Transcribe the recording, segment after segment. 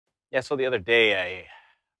Yeah, so the other day I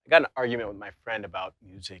got in an argument with my friend about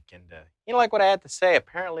music, and he didn't like what I had to say.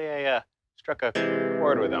 Apparently, I struck a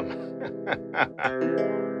chord with him.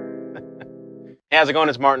 Hey, how's it going?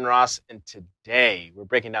 It's Martin Ross, and today we're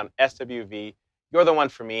breaking down SWV. You're the one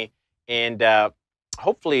for me, and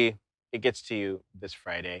hopefully it gets to you this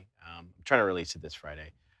Friday. I'm trying to release it this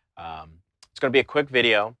Friday. It's going to be a quick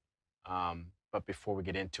video, but before we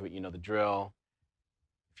get into it, you know the drill.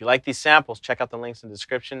 If you like these samples, check out the links in the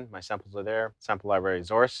description. My samples are there. Sample library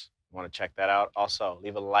resource. You want to check that out. Also,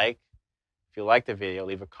 leave a like. If you like the video,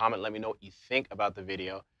 leave a comment. Let me know what you think about the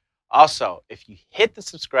video. Also, if you hit the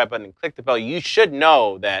subscribe button and click the bell, you should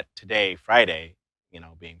know that today, Friday,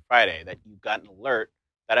 being Friday, that you got an alert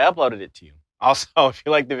that I uploaded it to you. Also, if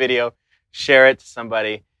you like the video, share it to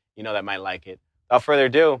somebody that might like it. Without further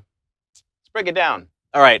ado, let's break it down.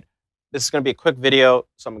 All right, this is going to be a quick video,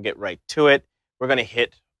 so I'm going to get right to it. We're going to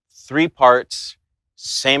hit 3 parts,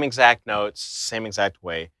 same exact notes, same exact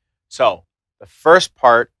way. So the first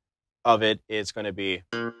part of it is going to be,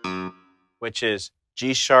 which is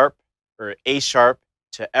G sharp or A sharp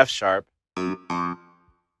to F sharp,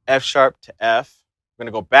 F sharp to F. We're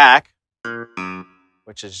going to go back,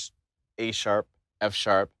 which is A sharp, F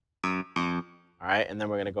sharp. All right, and then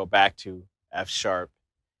we're going to go back to F sharp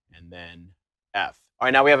and then F. All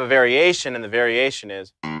right, now we have a variation, and the variation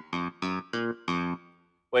is,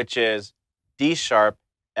 which is D sharp,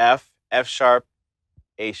 F, F sharp,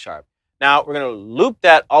 A sharp. Now we're going to loop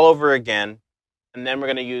that all over again, and then we're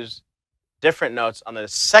going to use different notes on the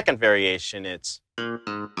second variation. It's,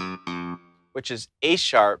 which is A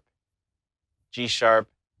sharp, G sharp,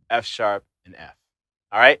 F sharp, and F.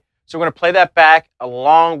 All right, so we're going to play that back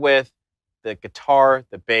along with the guitar,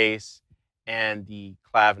 the bass, and the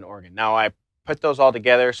clav and organ. Now I put those all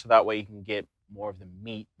together so that way you can get more of the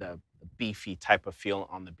meat, the beefy type of feel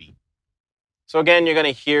on the beat. So again, you're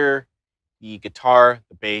going to hear the guitar,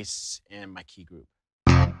 the bass, and my key group.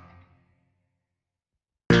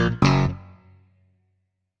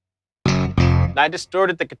 Now I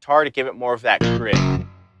distorted the guitar to give it more of that grit.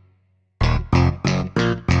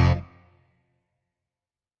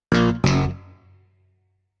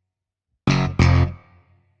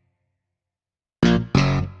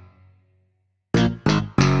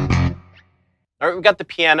 All right, we got the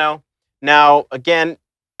piano. Now, again,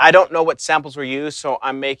 I don't know what samples were used, so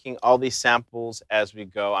I'm making all these samples as we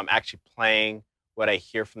go. I'm actually playing what I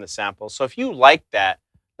hear from the samples. So if you like that,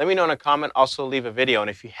 let me know in a comment. Also, leave a video. And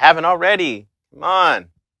if you haven't already, come on,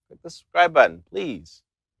 click the subscribe button, please,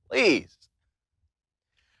 please.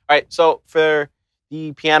 All right, so for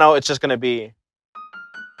the piano, it's just going to be,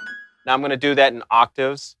 now I'm going to do that in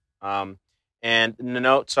octaves. And the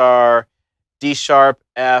notes are D sharp,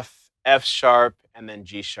 F, F sharp, and then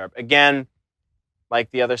G sharp. Again,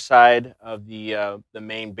 like the other side of the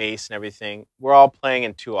main bass and everything, we're all playing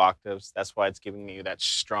in 2 octaves. That's why it's giving you that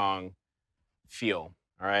strong feel.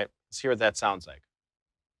 All right, let's hear what that sounds like.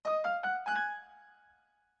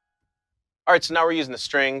 All right, so now we're using the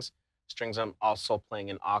strings. Strings I'm also playing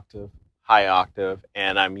in octave, high octave,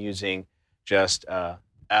 and I'm using just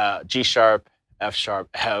G sharp, F sharp,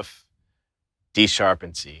 F, D sharp,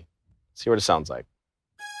 and C. See what it sounds like.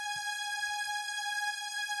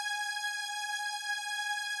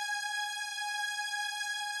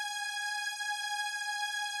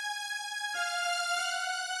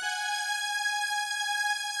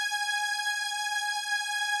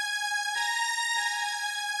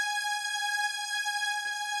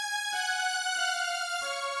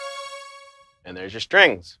 And there's your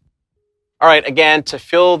strings. All right, again, to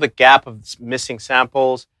fill the gap of missing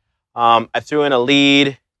samples, I threw in a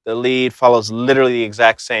lead. The lead follows literally the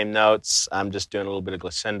exact same notes. I'm just doing a little bit of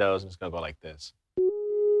glисsendos. I'm just going to go like this.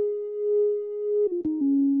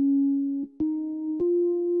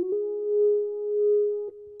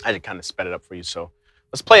 I just kind of sped it up for you, so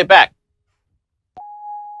let's play it back.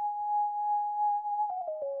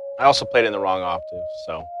 I also played it in the wrong octave,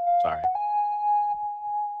 so sorry.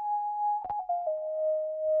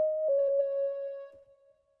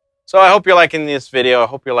 So I hope you're liking this video. I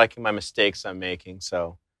hope you're liking my mistakes I'm making.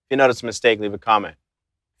 So if you notice a mistake, leave a comment.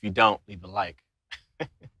 If you don't, leave a like. All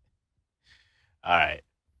right.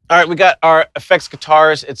 All right, we got our effects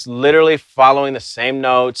guitars. It's literally following the same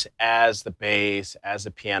notes as the bass, as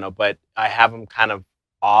the piano, but I have them kind of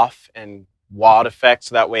off and wad effects,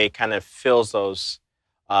 so that way it kind of fills those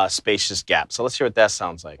spacious gaps. So let's hear what that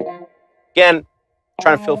sounds like. Again,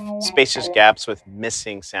 trying to fill spacious gaps with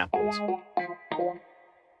missing samples.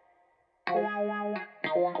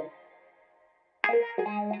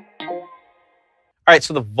 All right,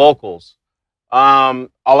 so the vocals. All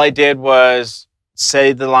I did was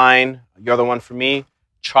say the line, "You're the one for me,"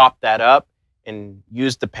 chop that up and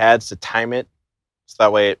use the pads to time it, so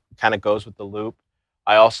that way it kind of goes with the loop.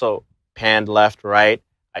 I also panned left, right.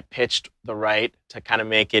 I pitched the right to kind of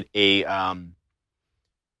make it a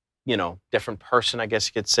different person, I guess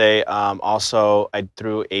you could say. Also, I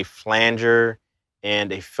threw a flanger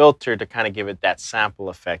and a filter to kind of give it that sample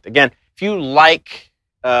effect. Again, if you like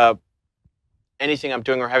anything I'm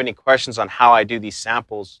doing or have any questions on how I do these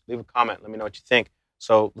samples, leave a comment. Let me know what you think.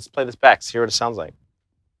 So let's play this back, see what it sounds like.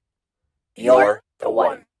 You're the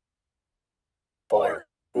one for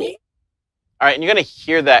me. All right, and you're going to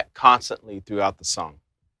hear that constantly throughout the song.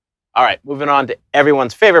 All right, moving on to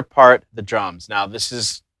everyone's favorite part, the drums. Now, this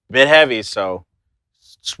is a bit heavy, so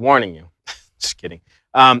just warning you. Just kidding.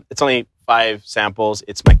 It's only 5 samples.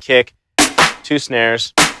 It's my kick, 2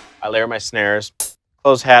 snares. I layer my snares,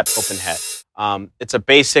 close hat, open hat. It's a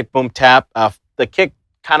basic boom tap. The kick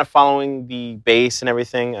kind of following the bass and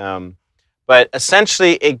everything. But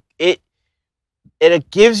essentially,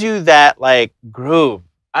 it gives you that like groove.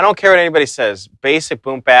 I don't care what anybody says. Basic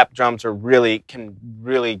boom bap drums can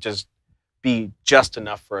really just be just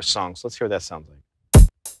enough for a song. So let's hear what that sounds like.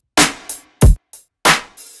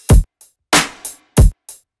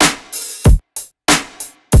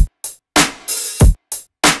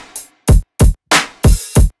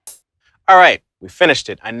 All right, we finished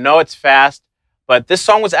it. I know it's fast, but this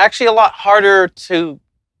song was actually a lot harder to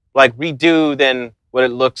like redo than what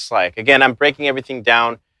it looks like. Again, I'm breaking everything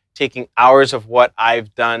down, taking hours of what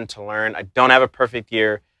I've done to learn. I don't have a perfect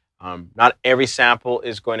ear. Not every sample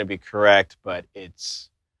is going to be correct, but it's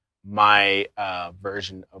my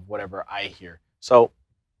version of whatever I hear. So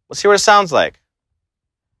let's see what it sounds like.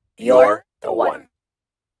 You're the one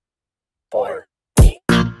for me.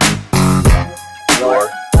 You're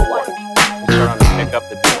the one. Start on the pickup,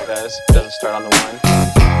 the beat does. It doesn't start on the one.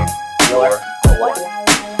 You're the one.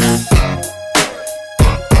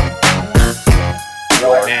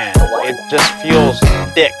 Man, it just feels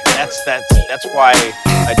thick. That's why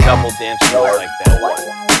I doubled the instruments like that.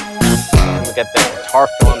 And we got that guitar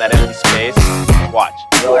filling that empty space. Watch.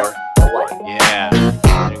 Yeah.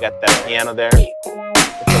 And you got that piano there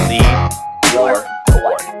with the lead.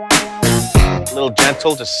 A little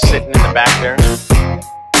gentle, just sitting in the back there.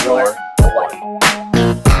 You're the one.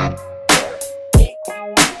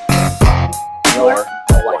 You're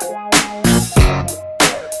the one.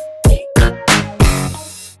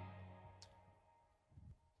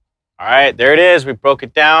 All right, there it is. We broke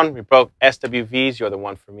it down. We broke SWVs. You're the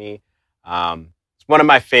one for me. It's one of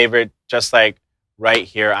my favorite. Just like right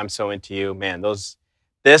here, I'm so into you, man.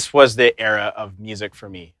 This was the era of music for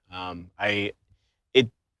me. It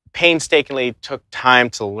painstakingly took time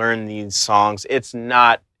to learn these songs. It's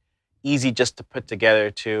not easy just to put together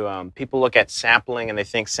too. People look at sampling and they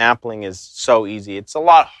think sampling is so easy. It's a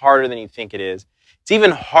lot harder than you think it is. It's even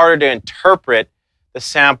harder to interpret the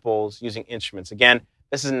samples using instruments. Again,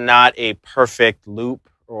 this is not a perfect loop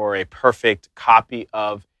or a perfect copy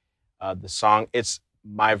of the song. It's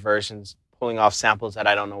my versions pulling off samples that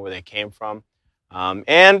I don't know where they came from.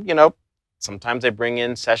 And, sometimes I bring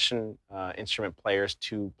in session instrument players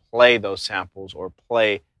to play those samples or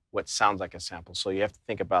play what sounds like a sample. So you have to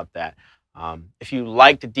think about that. If you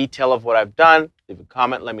like the detail of what I've done, leave a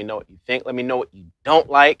comment. Let me know what you think. Let me know what you don't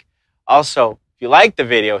like. Also, if you like the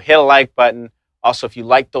video, hit a like button. Also, if you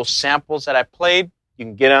like those samples that I played, you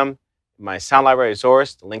can get them in my sound library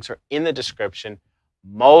resource. The links are in the description.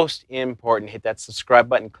 Most important, hit that subscribe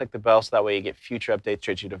button, click the bell so that way you get future updates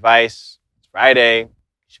straight to your device. It's Friday. You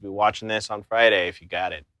should be watching this on Friday if you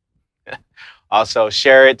got it. Also,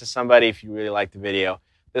 share it to somebody if you really like the video.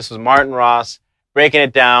 This was Martin Ross breaking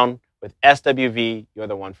it down with SWV. You're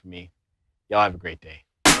the one for me. Y'all have a great day.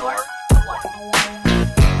 You're